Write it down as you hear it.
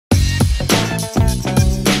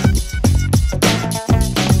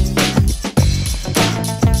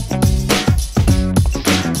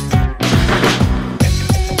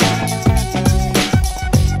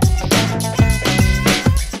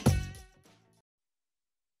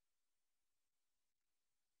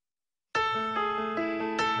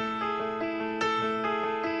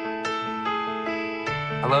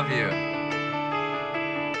love you.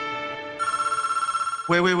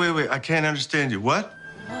 Wait. I can't understand you. What?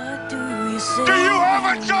 What do you say? Do you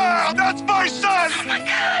have a child? That's my son! Oh, my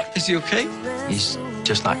God. Is he okay? He's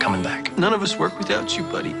just not coming back. None of us work without you,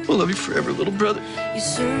 buddy. We'll love you forever, little brother. You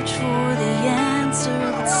search for the answer,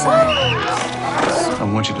 but silence. I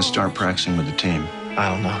want you to start practicing with the team. I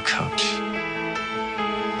don't know, Coach.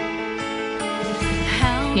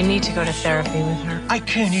 You need to go to therapy with her. I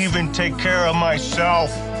can't even take care of myself.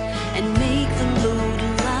 And make the load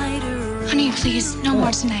lighter. Honey, please, no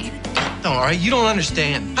more tonight. No, all right, you don't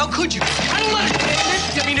understand. How could you? I don't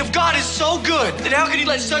understand. I mean, if God is so good, then how could he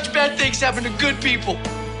let such bad things happen to good people?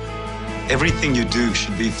 Everything you do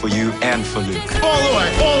should be for you and for Luke. All the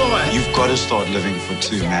way. You've got to start living for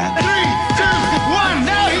two, man. 3, 2, 1,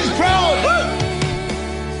 now he's proud!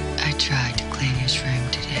 I tried to clean his room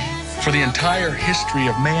today. For the entire history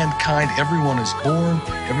of mankind, everyone is born,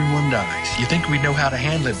 everyone dies. You think we know how to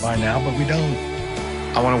handle it by now, but we don't.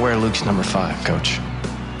 I want to wear Luke's number 5, Coach.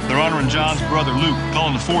 They're honoring Jon's brother, Luke,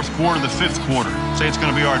 calling the 4th quarter the 5th quarter. Say it's going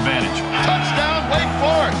to be our advantage. Touchdown, Wake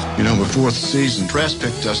Forest! You know, before the season, press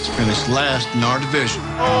picked us to finish last in our division.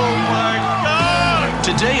 Oh, my God!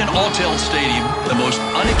 Today in Alltel Stadium, the most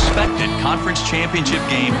unexpected conference championship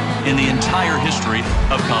game in the entire history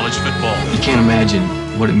of college football. You can't imagine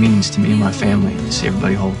what it means to me and my family to see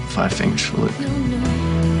everybody hold 5 fingers for Luke. As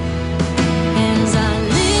I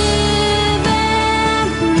live and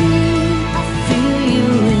breathe, I feel you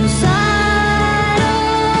inside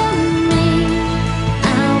of me. I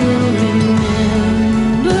will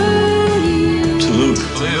remember you. To Luke.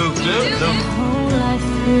 Luke.